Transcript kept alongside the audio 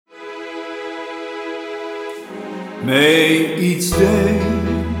May each day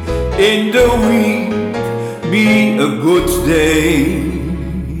in the week be a good day.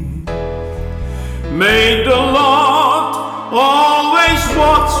 May the Lord always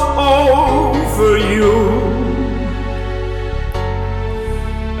watch over you,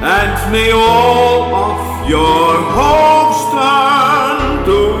 and may all of your hopes turn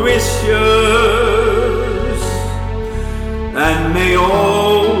to wishes, and may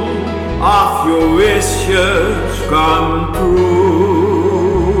all of your wishes come true.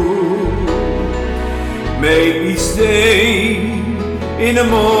 May each day in a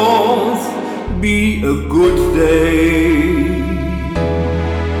month be a good day.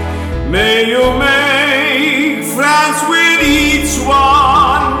 May you make friends with each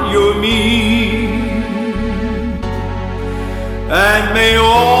one you meet, and may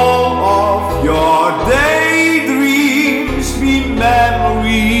all of your daydreams be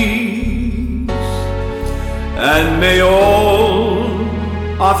memories, and may all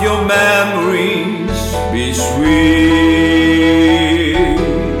of your memories be sweet.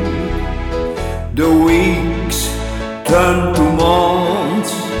 The weeks turn to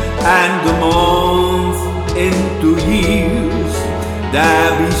months, and the month into years.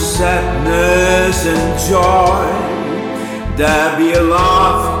 There be sadness and joy, there be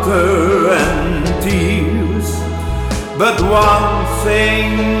laughter and tears. But one thing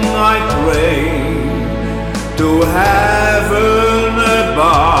I pray to heaven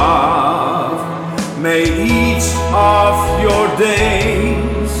above: may each of your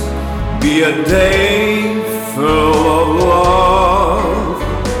days be a day full of love.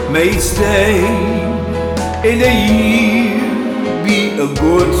 May each day in a year be a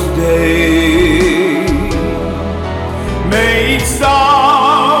good day. May each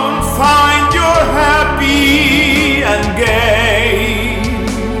dawn find you happy and gay,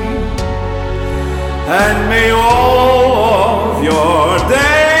 and may all of your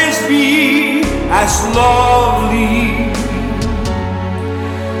days be as lovely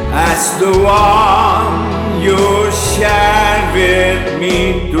as the one you shared with me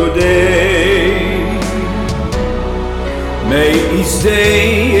today. May each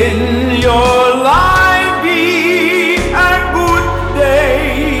day in